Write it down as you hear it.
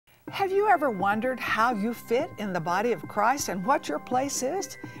Have you ever wondered how you fit in the body of Christ and what your place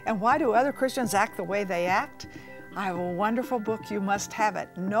is? And why do other Christians act the way they act? I have a wonderful book. You must have it.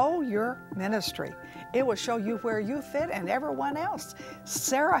 Know Your Ministry. It will show you where you fit and everyone else.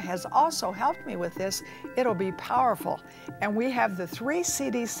 Sarah has also helped me with this. It'll be powerful. And we have the 3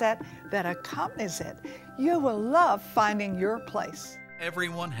 CD set that accompanies it. You will love finding your place.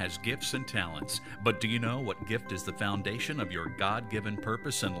 Everyone has gifts and talents, but do you know what gift is the foundation of your God-given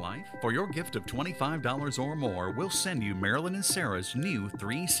purpose in life? For your gift of $25 or more, we'll send you Marilyn and Sarah's new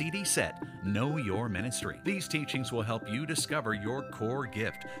 3 CD set, Know Your Ministry. These teachings will help you discover your core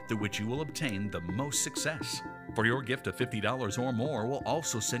gift through which you will obtain the most success. For your gift of $50 or more, we'll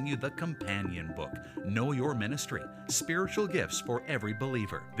also send you the companion book, Know Your Ministry, Spiritual Gifts for Every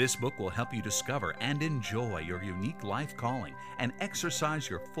Believer. This book will help you discover and enjoy your unique life calling and exercise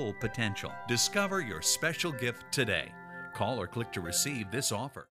your full potential. Discover your special gift today. Call or click to receive this offer.